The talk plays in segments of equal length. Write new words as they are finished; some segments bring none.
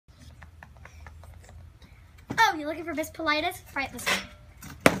you looking for Miss Politis? Right this way.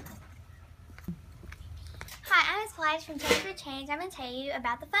 Hi, I'm Miss Politis from Change for Change. I'm going to tell you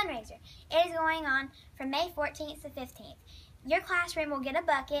about the fundraiser. It is going on from May 14th to 15th. Your classroom will get a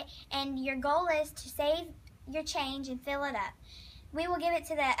bucket, and your goal is to save your change and fill it up. We will give it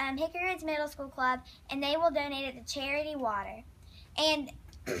to the Hickory Ridge Middle School Club, and they will donate it to Charity Water. And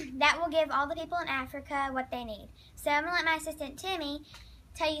that will give all the people in Africa what they need. So I'm going to let my assistant Timmy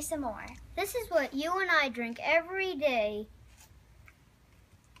tell you some more. This is what you and I drink every day.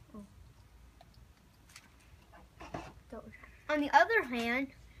 On the other hand,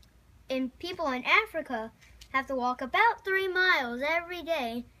 people in Africa have to walk about 3 miles every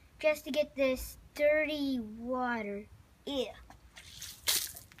day just to get this dirty water. Ew.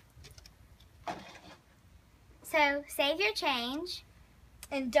 So save your change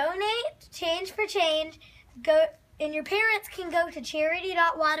And donate Change for Change. And your parents can go to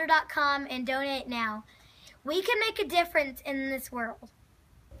charity.water.com and donate now. We can make a difference in this world.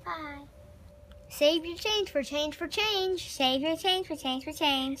 Bye. Save your change for change for change. Save your change for change for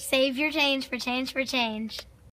change. Save your change for change for change.